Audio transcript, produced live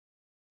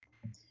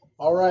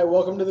All right,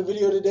 welcome to the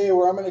video today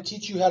where I'm going to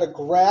teach you how to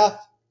graph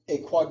a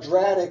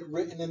quadratic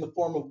written in the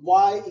form of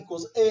y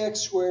equals ax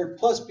squared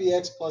plus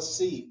bx plus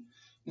c.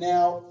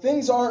 Now,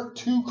 things aren't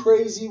too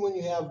crazy when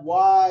you have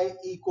y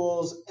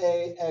equals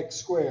ax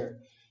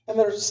squared. And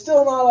they're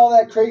still not all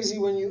that crazy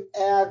when you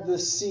add the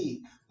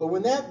c. But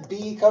when that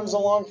b comes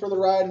along for the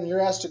ride and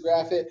you're asked to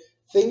graph it,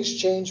 things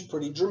change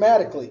pretty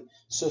dramatically.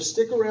 So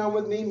stick around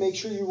with me. Make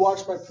sure you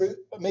watch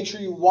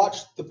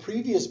the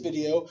previous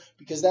video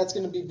because that's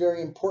going to be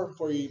very important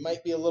for you. You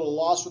might be a little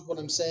lost with what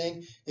I'm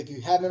saying if you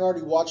haven't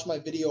already watched my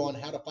video on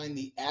how to find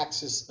the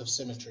axis of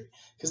symmetry,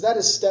 because that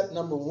is step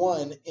number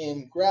 1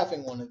 in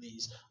graphing one of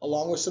these,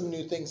 along with some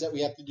new things that we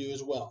have to do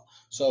as well.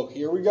 So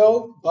here we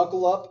go.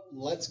 Buckle up.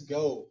 Let's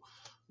go.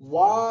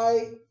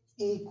 Y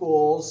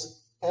equals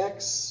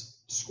x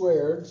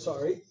squared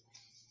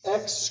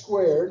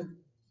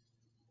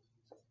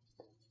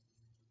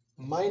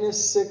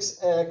minus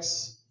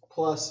 6x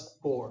plus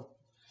 4.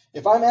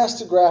 If I'm asked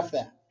to graph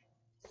that,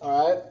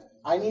 all right,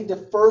 I need to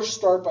first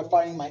start by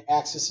finding my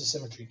axis of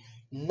symmetry.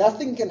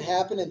 Nothing can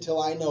happen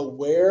until I know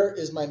where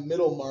is my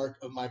middle mark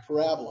of my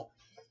parabola.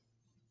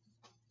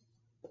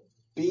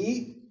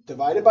 B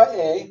divided by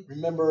A,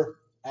 remember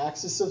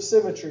axis of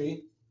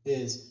symmetry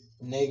is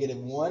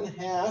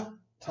 -1/2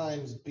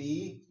 times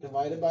B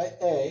divided by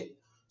A.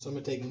 So I'm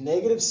going to take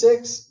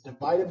 -6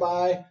 divided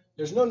by,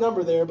 there's no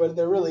number there, but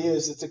there really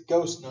is. It's a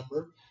ghost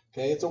number.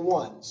 Okay, it's a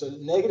 1. So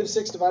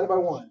 -6 divided by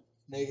 1.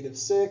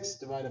 -6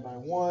 divided by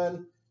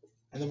 1.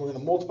 And then we're going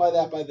to multiply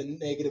that by the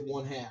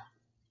 -1/2.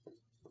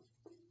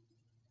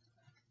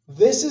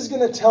 This is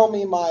going to tell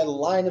me my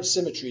line of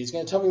symmetry. It's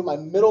going to tell me my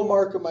middle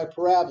mark of my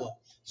parabola.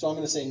 So I'm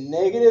going to say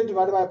negative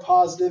divided by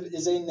positive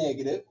is a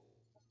negative.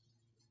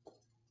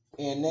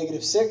 And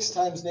 -6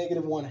 times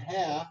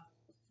 -1/2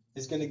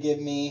 is going to give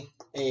me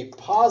a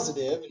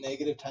positive.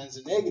 Negative times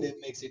a negative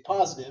makes a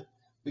positive.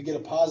 We get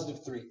a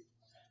positive 3.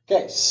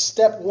 Okay,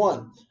 step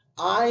 1.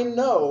 I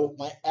know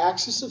my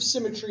axis of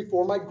symmetry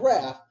for my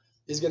graph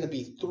is going to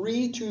be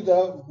 3 to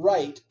the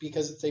right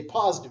because it's a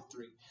positive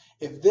 3.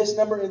 If this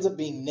number ends up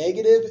being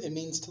negative, it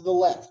means to the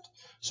left.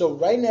 So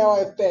right now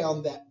I've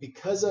found that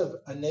because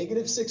of a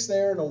 -6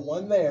 there and a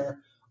 1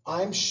 there,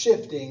 I'm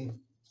shifting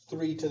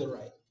 3 to the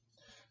right.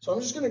 So I'm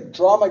just going to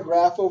draw my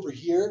graph over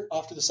here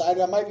off to the side.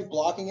 I might be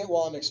blocking it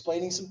while I'm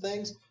explaining some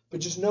things,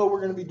 but just know we're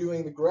going to be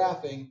doing the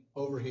graphing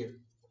over here.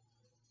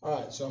 All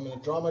right, so I'm going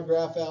to draw my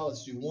graph out.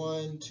 Let's do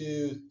 1,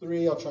 2,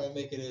 3. I'll try and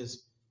make it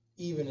as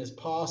even as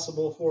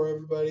possible for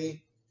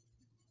everybody.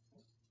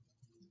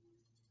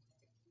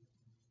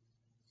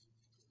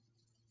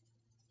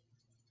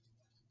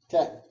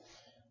 Okay.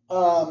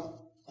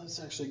 Let's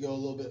actually go a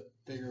little bit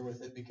bigger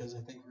with it because I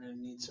think we're going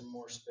to need some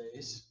more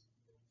space.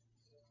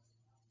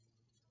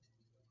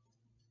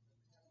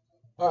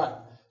 All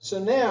right, so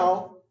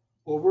now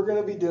what we're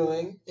going to be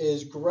doing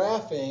is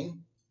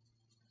graphing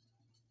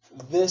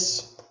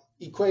this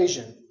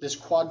equation, this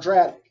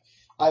quadratic.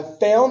 I've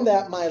found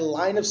that my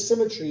line of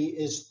symmetry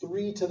is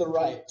 3 to the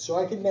right. So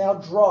I can now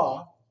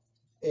draw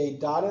a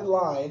dotted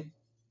line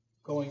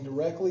going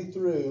directly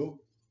through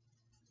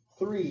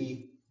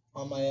 3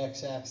 on my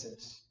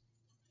x-axis.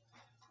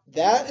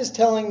 That is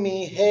telling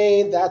me,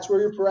 hey, that's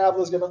where your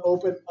parabola is going to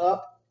open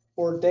up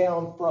or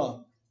down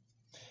from.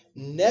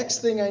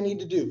 Next thing I need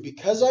to do,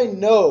 because I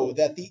know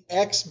that the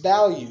x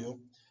value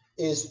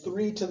is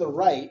 3 to the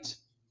right,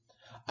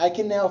 I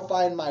can now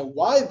find my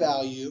y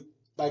value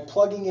by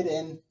plugging it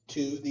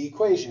into the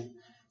equation.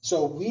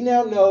 So we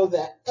now know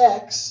that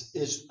x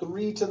is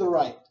 3 to the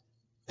right.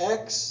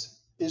 X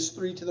is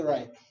 3 to the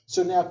right.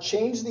 So now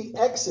change the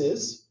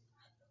x's.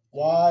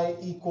 Y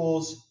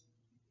equals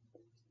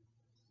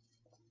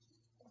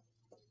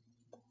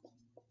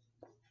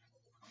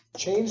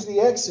change the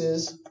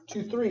x's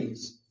to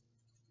 3's.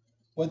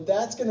 What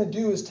that's going to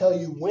do is tell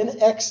you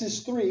when x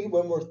is 3,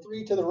 when we're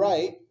 3 to the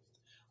right,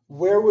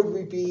 where would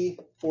we be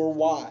for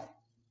y?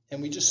 And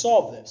we just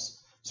solved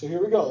this. So here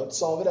we go. Let's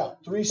solve it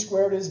out. 3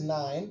 squared is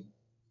 9.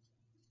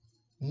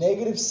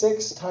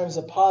 -6 times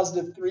a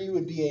positive 3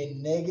 would be a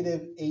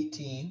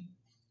 -18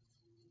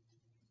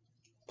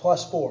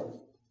 plus 4.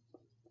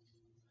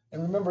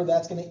 And remember,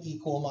 that's going to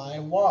equal my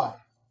y.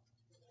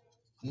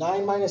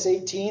 9 minus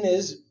 18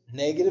 is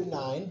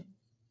 -9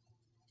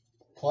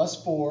 plus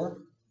 4.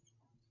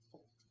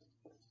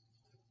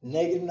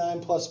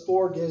 -9 plus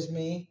 4 gives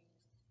me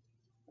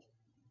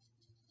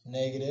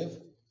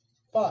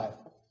 -5.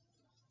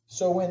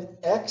 So when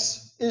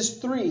x is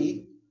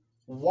 3,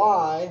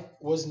 y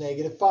was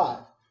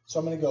 -5. So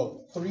I'm going to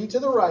go 3 to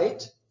the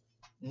right,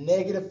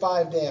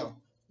 -5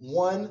 down.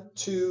 1,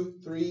 2,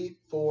 3,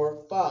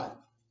 4, 5.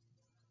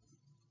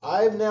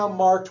 I've now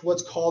marked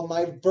what's called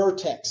my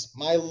vertex,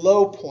 my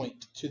low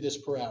point to this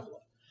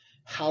parabola.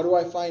 How do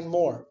I find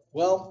more?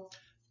 Well,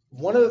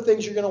 one of the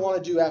things you're going to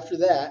want to do after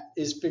that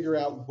is figure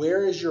out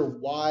where is your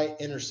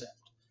y-intercept.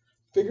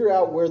 Figure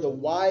out where the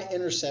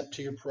y-intercept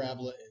to your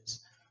parabola is.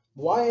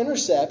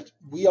 Y-intercept,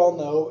 we all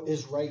know,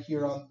 is right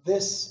here on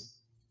this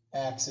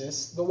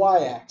axis, the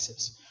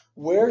y-axis.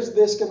 Where's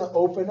this going to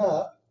open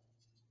up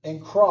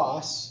and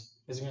cross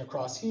Is it going to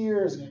cross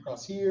here? Is it going to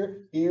cross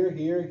here, here,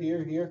 here,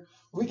 here, here?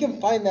 We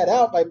can find that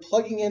out by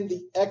plugging in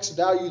the x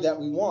value that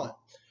we want.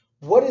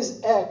 What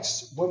is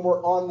x when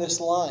we're on this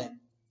line?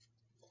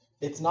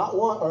 It's not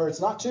 1, or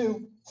it's not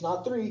 2, it's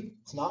not 3,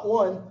 it's not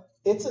 1.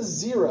 It's a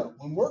 0.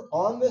 When we're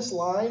on this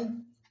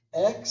line,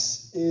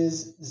 x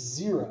is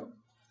 0.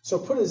 So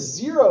put a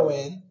 0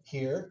 in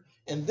here,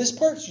 and this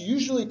part's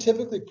usually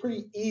typically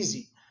pretty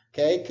easy,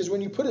 okay? Because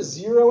when you put a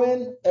 0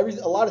 in,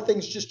 a lot of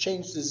things just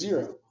change to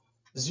 0.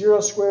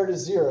 0 squared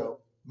is 0.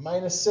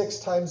 Minus 6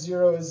 times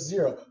 0 is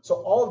 0. So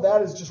all of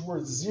that is just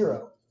worth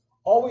 0.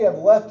 All we have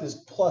left is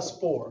plus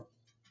 4.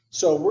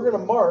 So we're going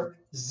to mark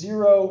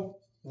 0,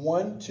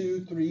 1,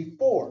 2, 3,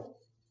 4.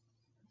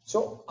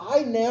 So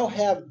I now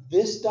have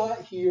this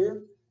dot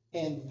here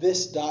and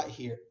this dot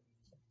here.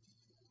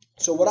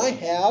 So what I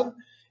have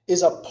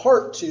is a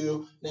part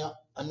to, now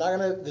I'm not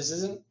going to, this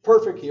isn't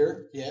perfect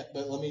here yet,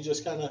 but let me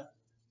just kind of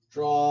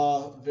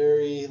draw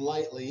very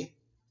lightly.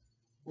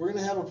 We're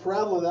going to have a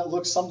parabola that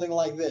looks something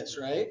like this,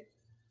 right?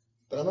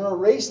 But I'm going to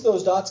erase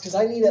those dots because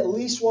I need at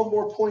least one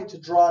more point to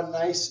draw a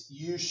nice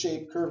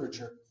U-shaped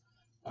curvature.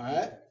 All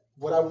right?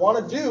 What I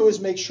want to do is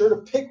make sure to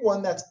pick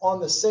one that's on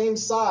the same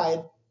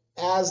side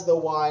as the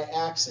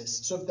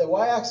y-axis. So if the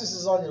y-axis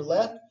is on your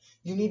left,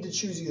 you need to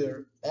choose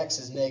either x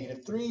is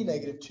 -3,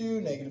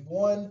 -2,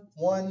 -1,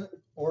 1,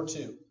 or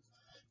 2.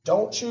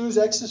 Don't choose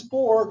x is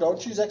 4, don't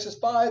choose x is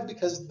 5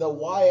 because the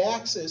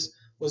y-axis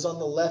was on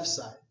the left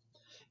side.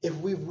 If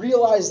we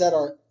realize that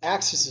our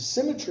axis of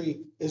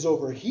symmetry is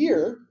over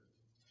here,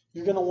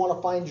 you're going to want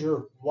to find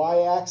your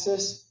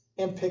y-axis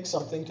and pick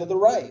something to the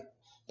right.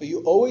 But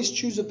you always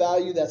choose a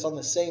value that's on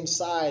the same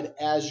side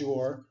as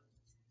your,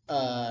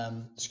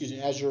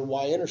 as your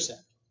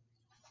y-intercept.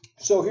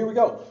 So here we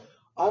go.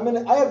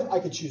 I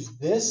could choose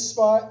this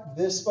spot,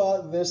 this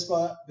spot, this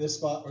spot, this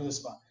spot, or this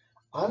spot.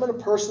 I'm going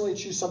to personally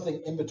choose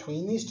something in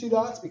between these two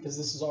dots because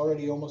this is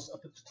already almost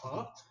up at the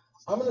top.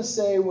 I'm going to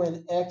say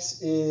when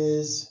x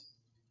is,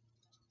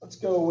 let's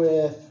go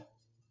with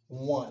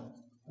 1.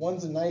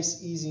 1's a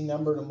nice easy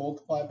number to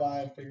multiply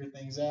by and figure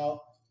things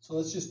out. So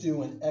let's just do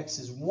when x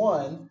is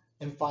 1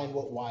 and find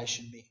what y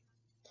should be.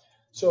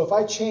 So if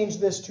I change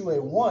this to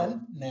a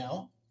 1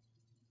 now,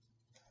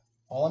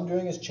 all I'm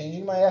doing is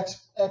changing my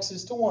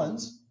x's to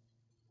 1s.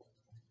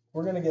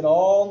 We're going to get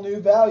all new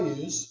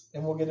values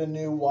and we'll get a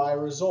new y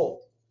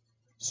result.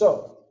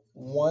 So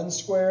 1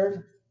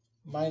 squared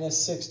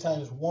minus 6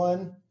 times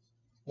 1.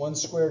 1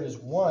 squared is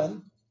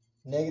 1.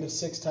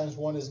 -6 times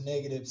 1 is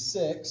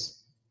 -6.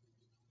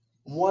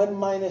 1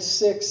 minus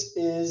 6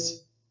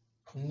 is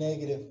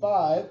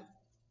 -5.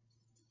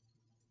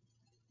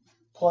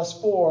 Plus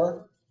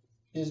 4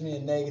 gives me a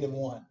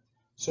 -1.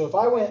 So if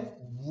I went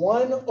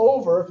 1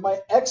 over, if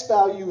my x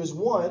value is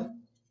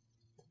 1,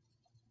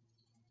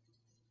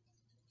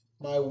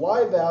 my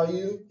y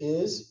value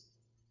is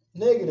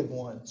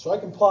 -1. So I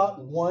can plot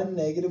 1,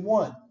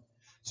 -1.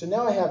 So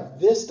now I have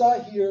this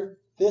dot here,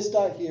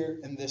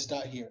 and this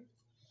dot here.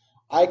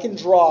 I can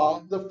draw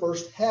the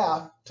first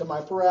half to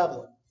my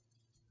parabola.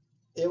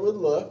 It would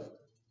look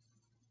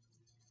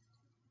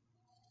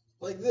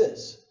like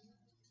this.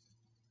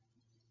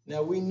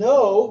 Now we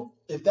know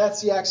if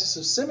that's the axis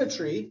of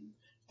symmetry,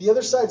 the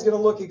other side is going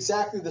to look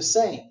exactly the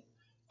same.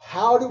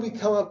 How do we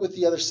come up with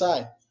the other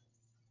side?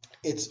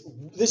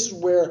 This is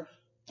where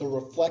the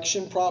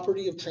reflection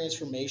property of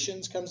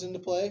transformations comes into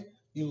play.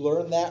 You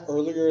learned that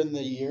earlier in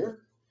the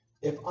year.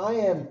 If I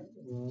am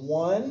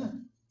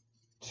 1,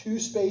 2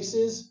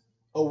 spaces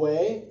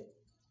away,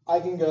 I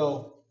can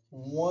go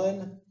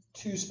 1,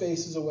 2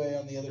 spaces away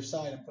on the other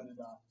side and put a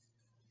dot.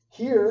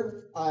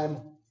 Here,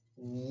 I'm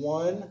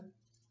 1,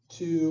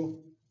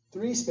 2,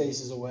 3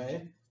 spaces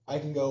away. I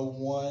can go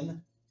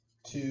 1,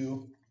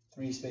 2,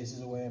 3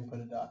 spaces away and put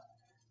a dot.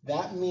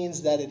 That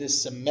means that it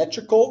is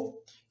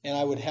symmetrical, and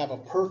I would have a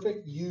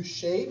perfect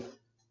U-shaped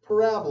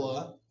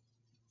parabola,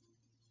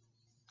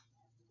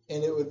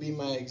 and it would be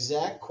my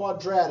exact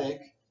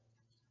quadratic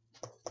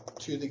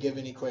to the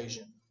given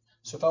equation.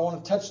 So if I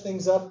want to touch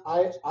things up,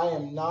 I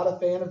am not a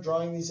fan of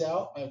drawing these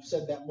out. I've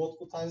said that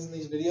multiple times in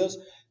these videos.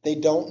 They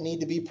don't need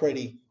to be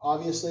pretty.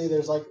 Obviously,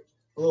 there's like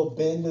a little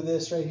bend to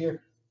this right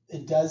here.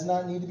 It does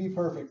not need to be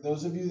perfect.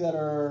 Those of you that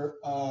are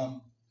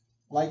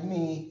like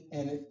me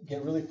and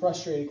get really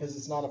frustrated because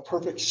it's not a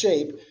perfect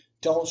shape,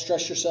 don't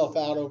stress yourself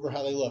out over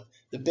how they look.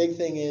 The big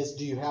thing is,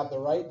 do you have the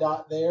right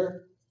dot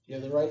there? Do you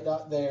have the right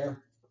dot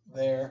there,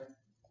 there,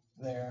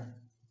 there,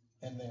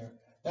 and there?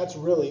 That's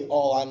really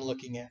all I'm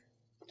looking at.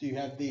 Do you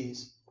have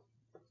these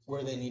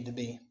where they need to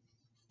be?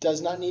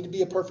 Does not need to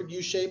be a perfect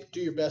U shape.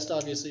 Do your best,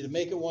 obviously, to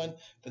make it one.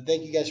 But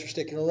thank you guys for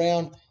sticking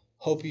around.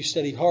 Hope you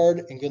studied hard,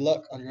 and good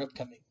luck on your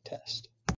upcoming test.